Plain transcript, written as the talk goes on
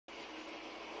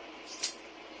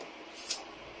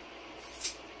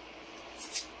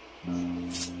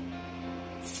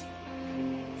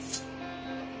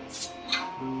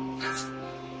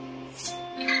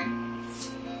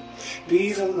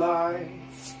Be the light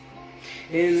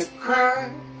in the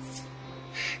crowd.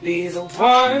 Be the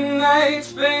one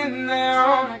that's been there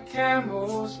on a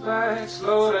camel's back,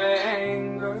 slow to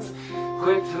anger,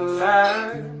 quick to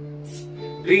laugh.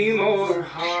 Be more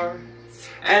heart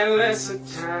and less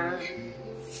attack.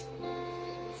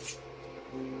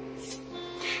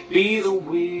 Be the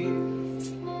wheel,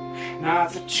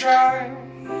 not the track.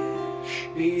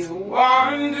 Be the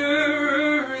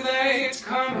wanderer that's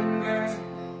coming back.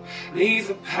 Leave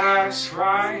the past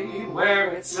right where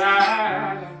it's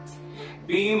at.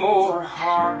 Be more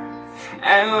heart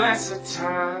and less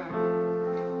attack.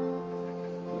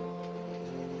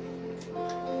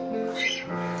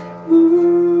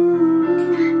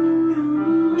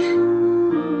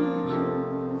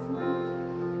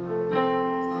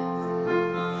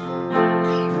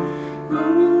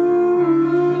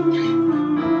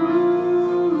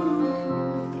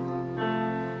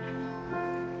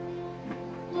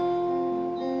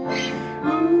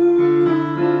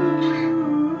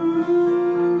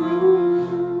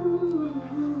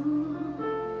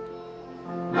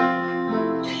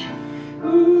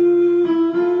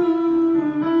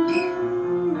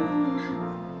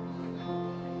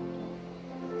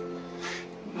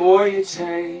 The more you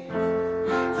take,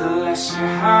 the less you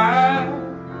have.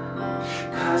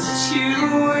 'Cause it's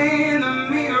you in the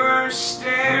mirror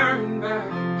staring back.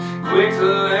 Quick to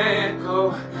let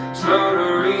go, slow to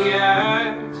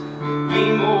react. Be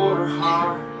more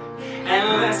heart and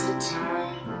less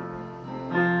attack.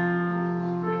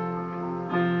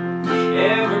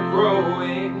 Ever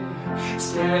growing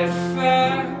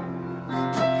steadfast.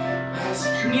 As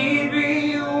if need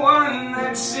be the one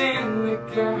that's in the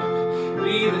gap.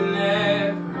 Be the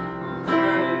never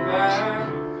turning back.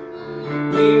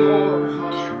 Be more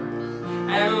heart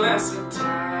and less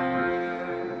attack.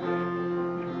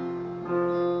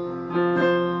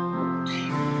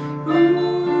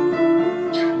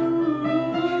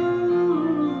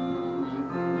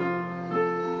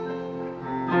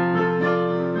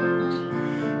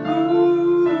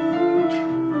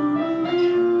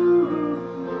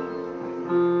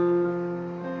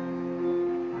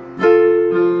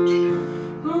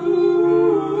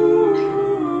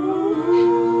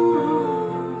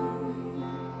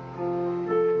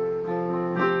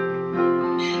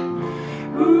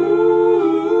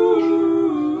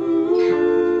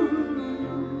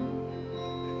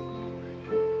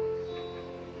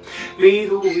 Be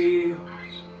the wheel,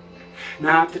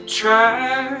 not the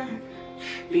track.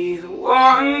 Be the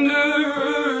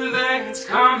wanderer that's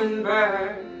coming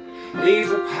back. Leave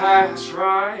the past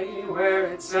right where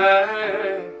it's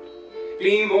at.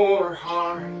 Be more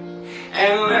heart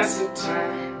and less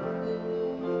attack.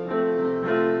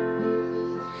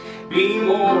 Be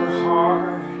more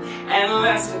heart and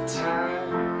less attack.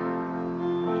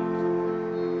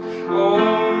 Oh,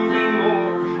 be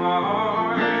more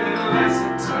heart and less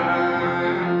attack.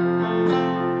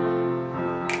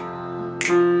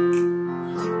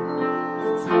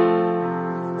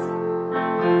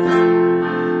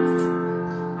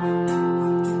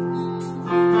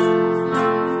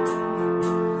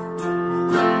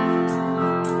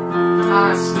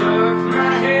 I stuck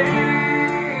my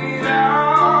head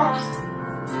out.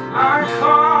 I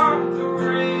caught the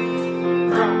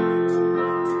raindrop.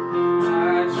 I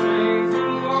drank the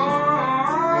water.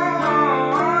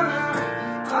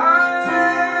 I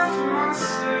left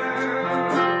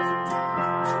myself.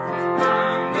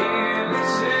 I'm nearly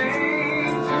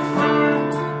sanctified.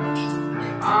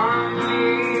 I'm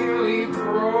nearly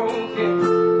broken.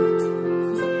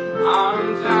 I'm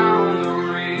down the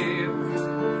river.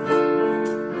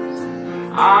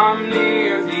 I'm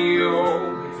near the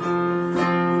ocean.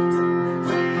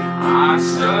 I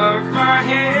stuck my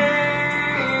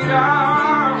head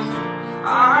out.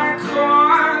 I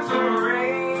caught the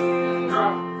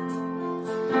raindrop.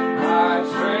 I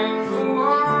drank the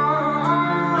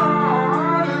water.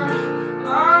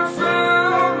 I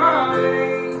felt my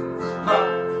veins pop.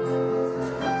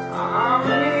 I'm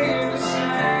near the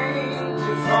sanctified.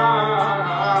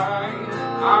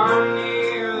 I'm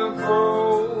near the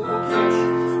broken.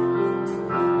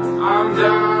 I'm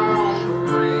down the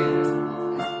river.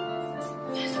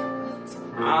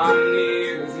 I'm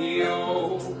near the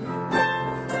ocean.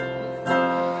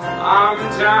 I'm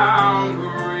down the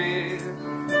river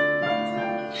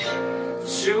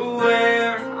to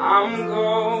where I'm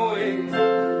going.